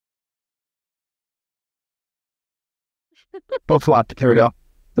Both lot, here we go.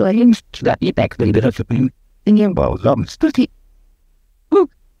 Flames, that eat back, they did a thing. Thinking about them, study.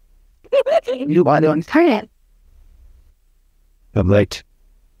 You are the entire. The light.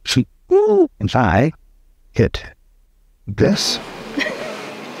 She, and I hit this.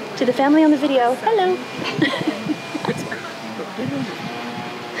 To the family on the video, hello.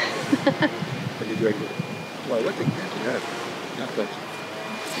 Well, what the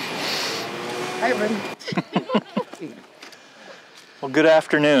Hi, everybody. Well, good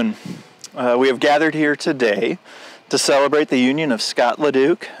afternoon. We have gathered here today to celebrate the union of Scott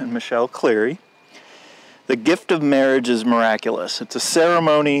LeDuc and Michelle Cleary. The gift of marriage is miraculous. It's a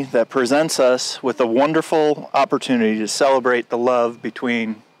ceremony that presents us with a wonderful opportunity to celebrate the love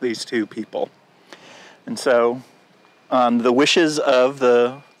between these two people. And so, on the wishes of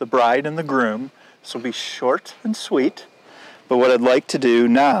the bride and the groom, this will be short and sweet, but what I'd like to do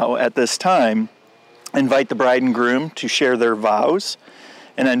now at this time, invite the bride and groom to share their vows,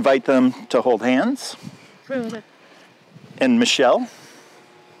 and I invite them to hold hands. And Michelle,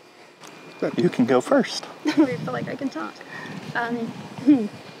 you can go first. I feel like I can talk. I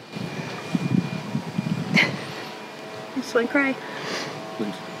just want to cry.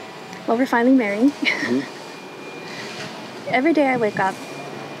 Please. Well, we're finally married. Mm-hmm. Every day I wake up,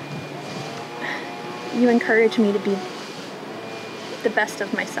 you encourage me to be the best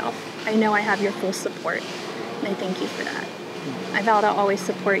of myself. I know I have your full support, and I thank you for that. I vow to always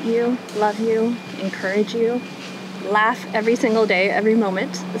support you, love you, encourage you, laugh every single day, every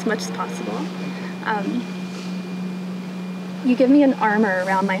moment, as much as possible. You give me an armor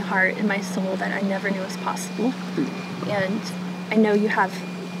around my heart and my soul that I never knew was possible. And I know you have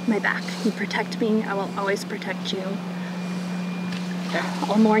my back. You protect me. I will always protect you.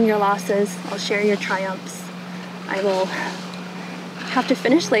 I'll mourn your losses. I'll share your triumphs. I will have to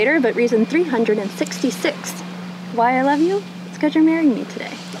finish later, but reason 366 why I love you is because you're marrying me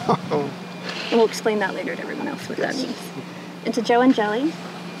today. And we'll explain that later to everyone else what that means. And to Joe and Jelly,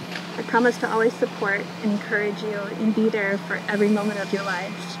 I promise to always support and encourage you and be there for every moment of your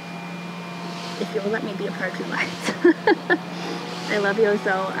lives, if you will let me be a part of your lives. I love you as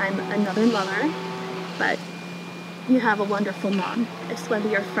though I'm another mother, but you have a wonderful mom. I just want to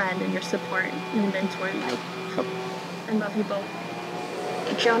be your friend and your support and a mentor in life. I love you both.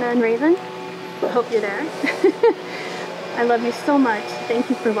 Jonah and Raven, I hope you're there. I love you so much. Thank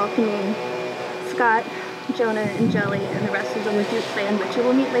you for welcoming Scott, Jonah, and Jelly, and the rest of the LeDuc clan, which you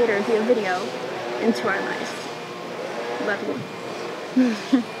will meet later via video, into our lives. Love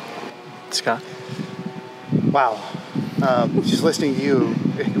you. Scott? Wow. Just listening to you,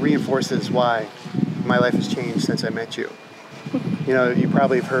 it reinforces why my life has changed since I met you. You know, you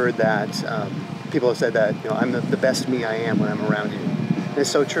probably have heard that people have said that, you know, I'm the best me I am when I'm around you. And it's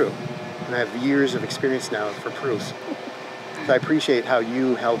so true. And I have years of experience now for proof. So I appreciate how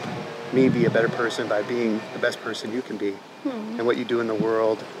you help me be a better person by being the best person you can be. And what you do in the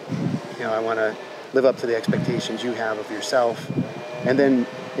world. You know, I want to live up to the expectations you have of yourself, and then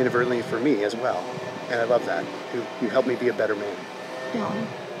inadvertently for me as well. And I love that. You help me be a better man. Yeah.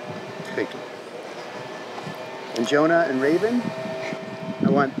 Thank you. And Jonah and Raven, I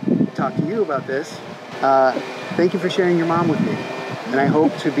want to talk to you about this. Thank you for sharing your mom with me. And I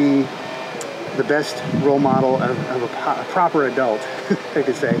hope to be the best role model of a proper adult, I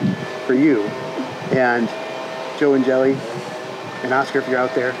could say, for you. And Joe and Jelly, and Oscar, if you're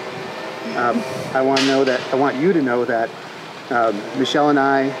out there, I want you to know that Michelle and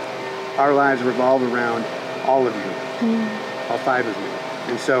I, our lives revolve around all of you, all five of you.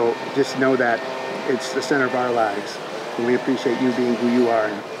 And so just know that it's the center of our lives. And we appreciate you being who you are,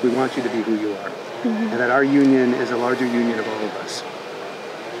 and we want you to be who you are. And that our union is a larger union of all of us.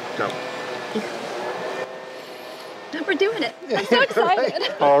 So. We're doing it. I'm so excited.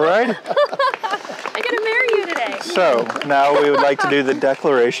 Right. All right. I gotta marry you today. So, now we would like to do the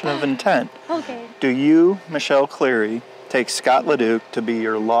declaration of intent. Okay. Do you, Michelle Cleary, take Scott LeDuc to be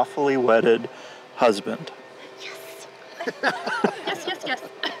your lawfully wedded husband? Yes. Yes.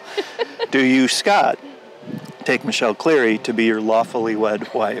 Do you, Scott, take Michelle Cleary to be your lawfully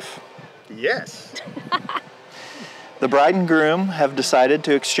wed wife? Yes. The bride and groom have decided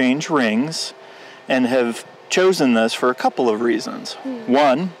to exchange rings and have chosen this for a couple of reasons.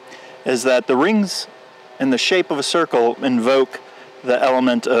 One is that the rings in the shape of a circle invoke the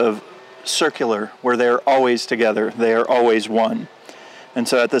element of circular, where they are always together, they are always one. And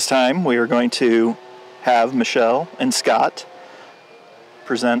so at this time, we are going to have Michelle and Scott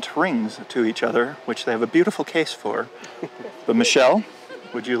present rings to each other, which they have a beautiful case for. But Michelle,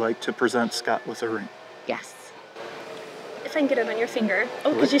 would you like to present Scott with a ring? Yes. If I can get it on your finger.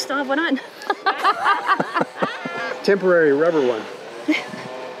 Oh, because you still have one on. temporary rubber one.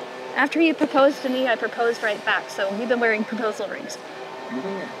 After he proposed to me, I proposed right back. So we've been wearing proposal rings.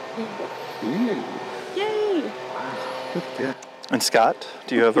 Yay! Yeah. And Scott,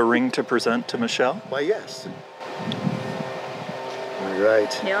 do you have a ring to present to Michelle? Why, yes. All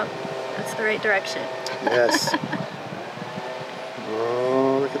right. Yep, that's the right direction. Yes.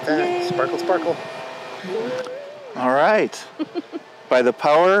 Oh, look at that. Yay. Sparkle, sparkle. All right. By the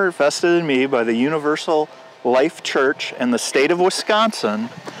power vested in me by the Universal Life Church and the state of Wisconsin,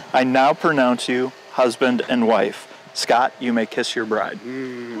 I now pronounce you husband and wife. Scott, you may kiss your bride.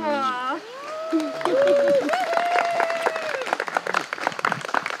 Aww.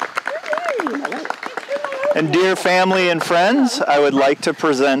 And dear family and friends, I would like to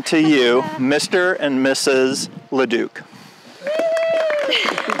present to you Mr. and Mrs. LeDuc.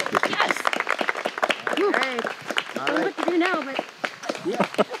 Yes. All right. I don't know what to do now, but...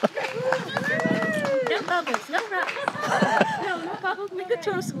 No bubbles, no rocks. No bubbles, make a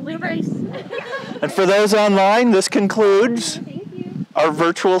toast, we'll race. And for those online, this concludes our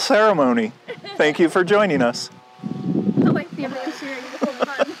virtual ceremony. Thank you for joining us. Oh, I feel like sharing the whole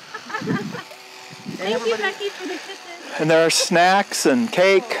fun. Thank you, Becky, for the kisses. And there are snacks and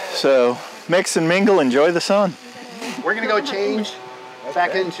cake, so mix and mingle, enjoy the sun. We're going to go change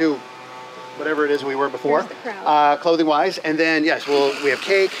back into whatever it is we were before, Here's the crowd. clothing-wise. And then, yes, we have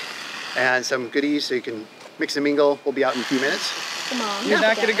cake and some goodies so you can mix and mingle. We'll be out in a few minutes. Come on. You're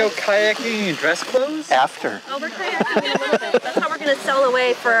not going to go kayaking in dress clothes? After. Oh, we're kayaking in a little bit. That's how we're going to sail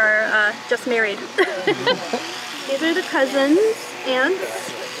away for our just married. These are the cousins,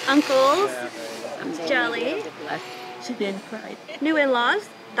 aunts, uncles. That's Jelly. She didn't cry. New in-laws.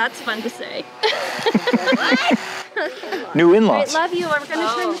 That's fun to say. New All right, in-laws. love you. We're going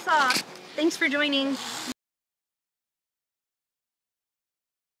to turn this off. Thanks for joining.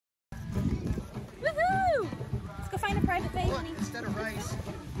 Woohoo! Let's go find a private bay, honey. Instead of rice,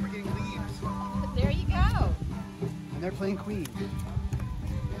 we're getting leaves. There you go. And they're playing Queen.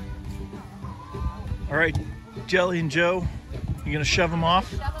 All right, Jelly and Joe, you gonna shove them off?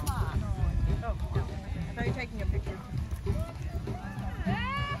 Shove them off. I thought you were taking a picture.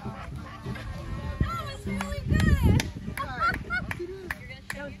 That was really good.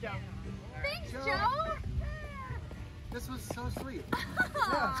 That was Joe. Thanks, Joe. This was so sweet.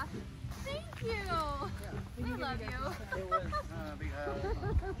 Aw, thank you. We love you.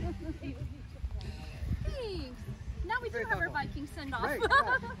 Thanks. Now we do have our Viking send-off. Right, That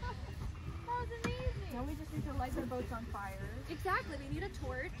was amazing. Now we just need to light their boats on fire. Exactly. We need a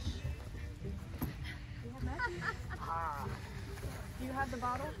torch. Do you have the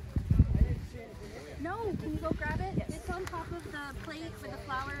bottle? No, can you go grab it? It's on top of the plate with the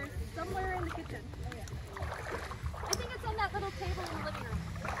flowers, somewhere in the kitchen. I think it's on that little table in the living room.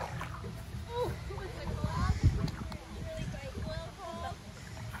 Oh, with the glass. Really tight glove hole.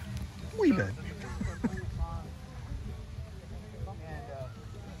 Wee bit. Alright,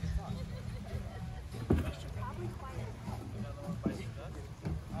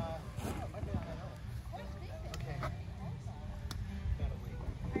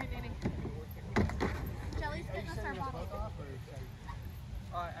 baby. Jelly's getting us our bottle.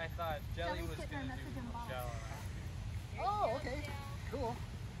 I thought Jelly Jelly's was getting our going to message do in bottle. Michelle. Oh, okay. Cool.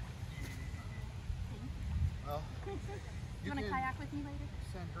 Well, You want to kayak with me later?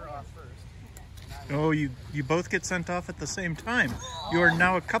 send her off first. Oh, you both get sent off at the same time. You are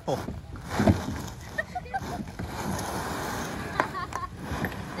now a couple.